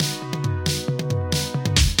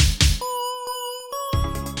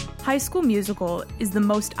High School Musical is the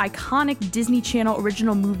most iconic Disney Channel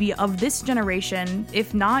original movie of this generation,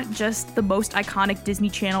 if not just the most iconic Disney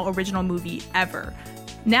Channel original movie ever.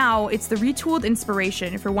 Now, it's the retooled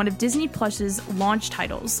inspiration for one of Disney Plus's launch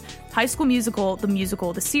titles, High School Musical,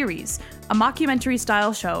 the series, a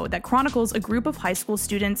mockumentary-style show that chronicles a group of high school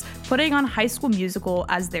students putting on High School Musical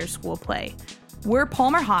as their school play. We're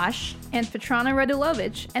Palmer Hosh and Petrana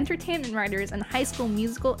Radulovic, entertainment writers and High School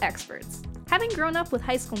Musical experts. Having grown up with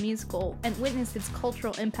High School Musical and witnessed its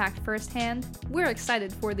cultural impact firsthand, we're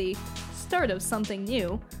excited for the start of something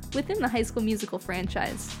new within the High School Musical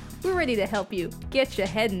franchise. We're ready to help you get your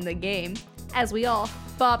head in the game as we all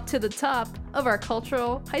bob to the top of our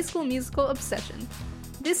cultural High School Musical obsession.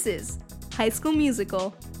 This is High School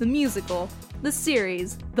Musical, the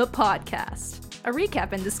series, the podcast. A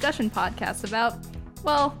recap and discussion podcast about,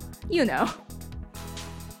 well, you know.